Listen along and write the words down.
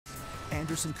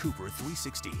Anderson Cooper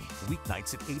 360,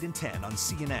 weeknights at 8 and 10 on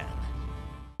CNN.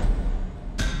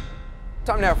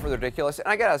 Time now for the ridiculous. And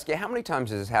I gotta ask you, how many times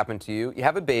has this happened to you? You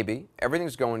have a baby,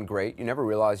 everything's going great, you never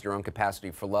realized your own capacity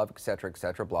for love,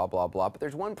 etc., blah, blah, blah. But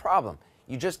there's one problem.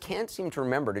 You just can't seem to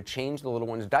remember to change the little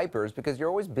one's diapers because you're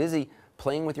always busy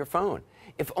playing with your phone.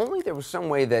 If only there was some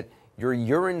way that your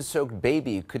urine-soaked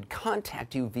baby could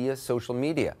contact you via social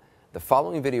media. The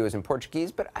following video is in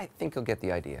Portuguese, but I think you'll get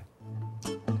the idea.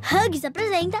 Huggies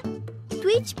apresenta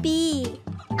Twitch Pee,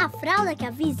 a fralda que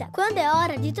avisa quando é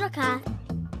hora de trocar.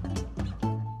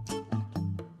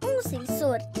 Um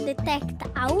sensor detecta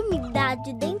a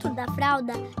umidade dentro da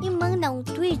fralda e manda um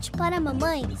tweet para a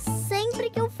mamãe sempre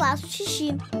que eu faço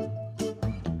xixi.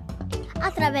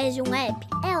 Através de um app,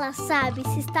 ela sabe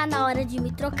se está na hora de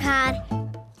me trocar.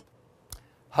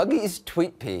 Huggies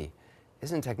Tweet Pee.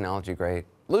 Isn't technology great?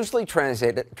 Loosely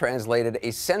translated,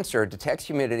 a sensor detects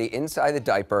humidity inside the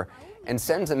diaper and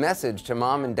sends a message to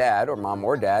mom and dad, or mom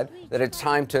or dad, that it's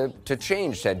time to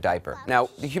change said diaper. Now,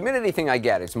 the humidity thing I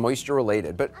get, it's moisture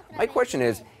related, but my question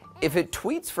is, if it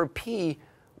tweets for pee,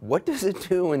 what does it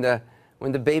do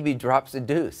when the baby drops a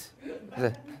deuce?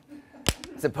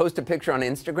 Does it post a picture on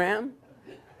Instagram?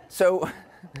 So,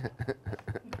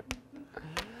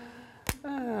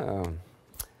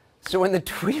 So when the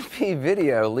Tweet Pee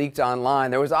video leaked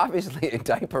online, there was obviously a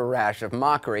diaper rash of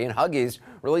mockery, and Huggies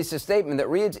released a statement that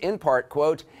reads in part,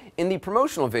 quote, "In the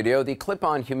promotional video, the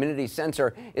clip-on humidity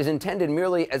sensor is intended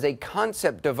merely as a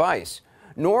concept device,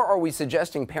 nor are we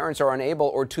suggesting parents are unable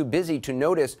or too busy to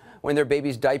notice when their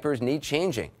baby's diapers need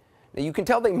changing." Now, you can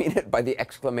tell they mean it by the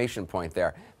exclamation point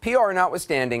there. PR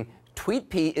notwithstanding, Tweet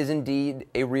Pee is indeed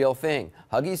a real thing.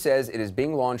 Huggies says it is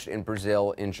being launched in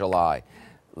Brazil in July.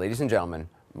 Ladies and gentlemen,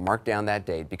 mark down that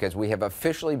date because we have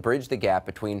officially bridged the gap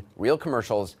between real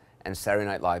commercials and Saturday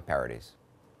Night Live parodies.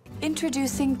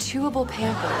 Introducing chewable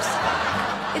Pampers.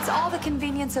 It's all the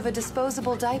convenience of a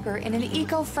disposable diaper in an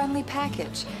eco-friendly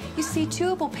package. You see,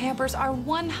 chewable Pampers are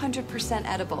 100%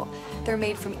 edible. They're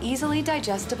made from easily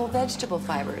digestible vegetable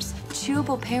fibers.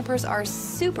 Chewable Pampers are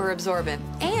super absorbent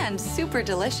and super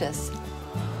delicious.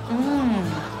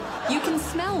 You can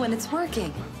smell when it's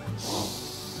working.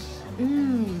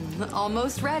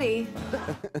 Almost ready.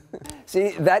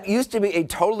 See, that used to be a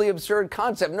totally absurd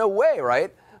concept. No way,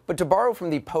 right? But to borrow from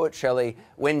the poet Shelley,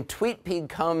 when Tweet Pee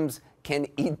comes, can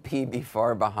Eat Pee be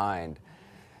far behind?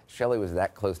 Shelley was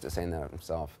that close to saying that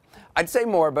himself. I'd say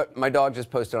more, but my dog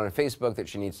just posted on Facebook that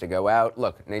she needs to go out.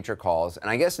 Look, nature calls, and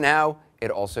I guess now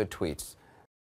it also tweets.